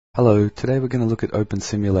Hello, today we're going to look at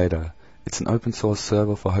OpenSimulator. It's an open source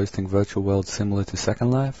server for hosting virtual worlds similar to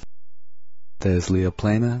Second Life. There's Leah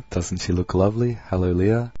Planer. Doesn't she look lovely? Hello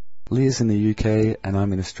Leah. Leah's in the UK and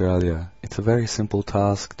I'm in Australia. It's a very simple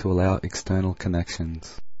task to allow external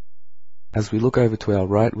connections. As we look over to our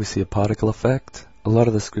right, we see a particle effect. A lot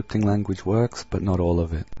of the scripting language works, but not all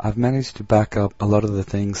of it. I've managed to back up a lot of the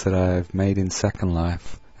things that I've made in Second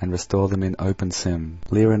Life and restore them in OpenSim.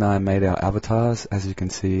 Leah and I made our avatars. As you can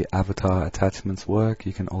see, avatar attachments work.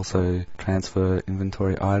 You can also transfer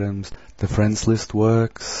inventory items. The friends list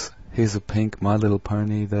works. Here's a pink My Little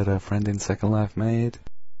Pony that a friend in Second Life made.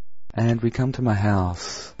 And we come to my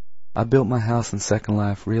house. I built my house in Second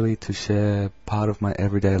Life really to share part of my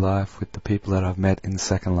everyday life with the people that I've met in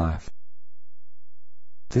Second Life.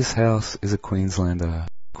 This house is a Queenslander.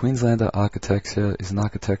 Queenslander architecture is an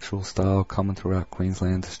architectural style common throughout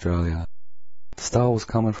Queensland, Australia. The style was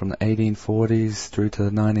common from the 1840s through to the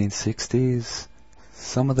 1960s.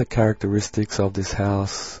 Some of the characteristics of this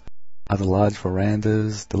house are the large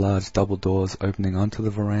verandas, the large double doors opening onto the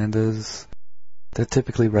verandas. They're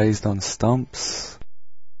typically raised on stumps.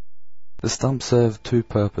 The stumps serve two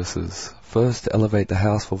purposes. First, to elevate the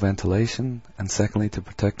house for ventilation, and secondly, to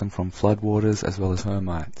protect them from floodwaters as well as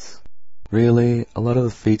termites. Really, a lot of the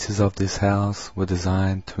features of this house were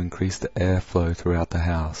designed to increase the airflow throughout the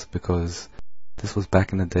house because this was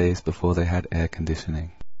back in the days before they had air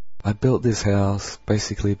conditioning. I built this house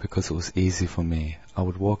basically because it was easy for me. I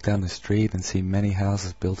would walk down the street and see many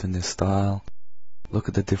houses built in this style, look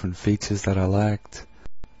at the different features that I liked,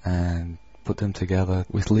 and put them together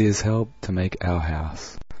with Leah's help to make our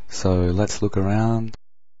house. So let's look around.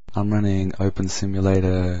 I'm running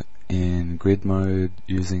OpenSimulator in grid mode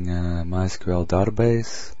using a MySQL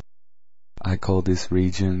database. I call this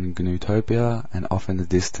region Gnutopia, and off in the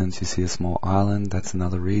distance you see a small island. That's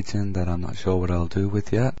another region that I'm not sure what I'll do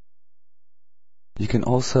with yet. You can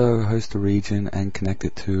also host a region and connect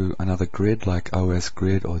it to another grid like OS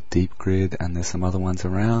Grid or Deep Grid, and there's some other ones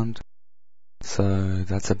around. So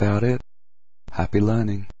that's about it. Happy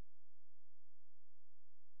learning.